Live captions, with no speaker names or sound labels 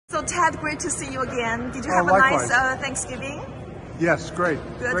So Ted, great to see you again. Did you have a likewise. nice Thanksgiving? Yes, great.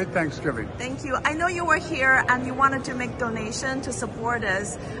 Good. Great Thanksgiving. Thank you. I know you were here and you wanted to make donation to support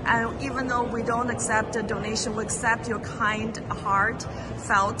us. And even though we don't accept a donation, we accept your kind,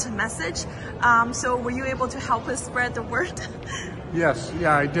 heartfelt message. So were you able to help us spread the word? Yes,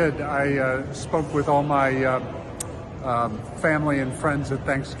 yeah, I did. I spoke with all my family and friends at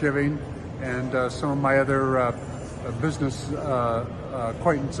Thanksgiving, and some of my other business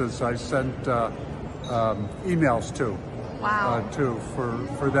acquaintances I sent emails to. Wow.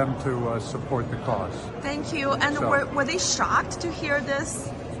 For them to support the cause. Thank you. And so, were they shocked to hear this?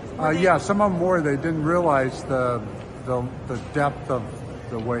 Yeah, some of them were. They didn't realize the depth of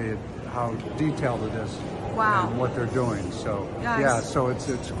the way how detailed it is. Wow. And what they're doing. So yes. Yeah, so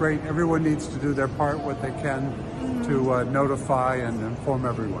it's great. Everyone needs to do their part, what they can, to notify and inform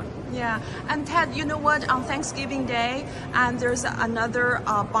everyone. Yeah, and Ted, you know what? On Thanksgiving Day, and there's another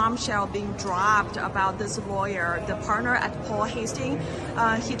bombshell being dropped about this lawyer, the partner at Paul Hastings.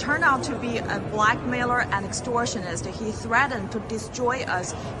 He turned out to be a blackmailer and extortionist. He threatened to destroy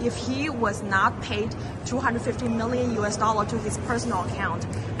us if he was not paid $250 million to his personal account,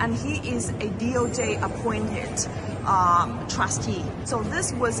 and he is a DOJ appointed trustee. So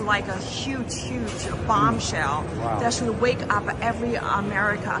this was like a huge bombshell that should wake up every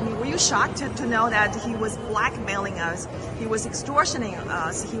American. I mean, were you shocked to know that he was blackmailing us? He was extortioning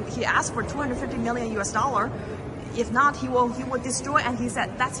us. He asked for $250 million. If not, he will destroy. And he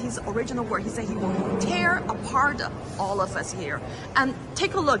said that's his original word. He said he will tear apart all of us here. And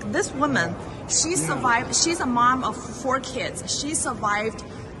take a look. This woman, she survived. She's a mom of 4 kids. She survived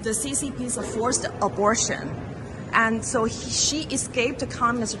the CCP's forced abortion. And so she escaped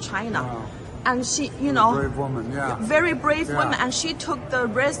communist China. Wow. And she, brave woman, yeah. Very brave woman, and she took the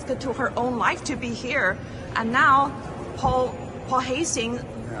risk to her own life to be here. And now Paul Hastings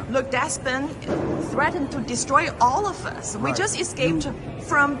looked desperate, threatened to destroy all of us. We just escaped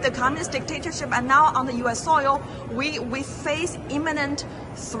from the communist dictatorship, and now on the U.S. soil, we face imminent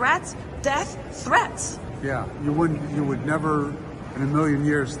threats, death threats. Yeah, you would never in a million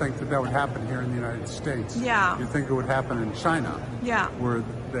years think that would happen here in the United States. Yeah. You'd think it would happen in China. Yeah. Where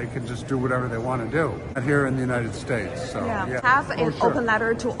they can just do whatever they want to do. Not here in the United States. So have an open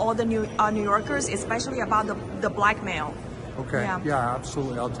letter to all the New Yorkers, especially about the blackmail. Okay. Yeah,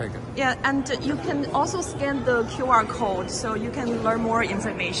 absolutely. I'll take it. Yeah, and you can also scan the QR code so you can learn more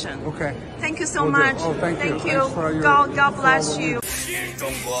information. Okay. Thank you so much. Oh, thank you. Thank you. Thanks for your, God bless you.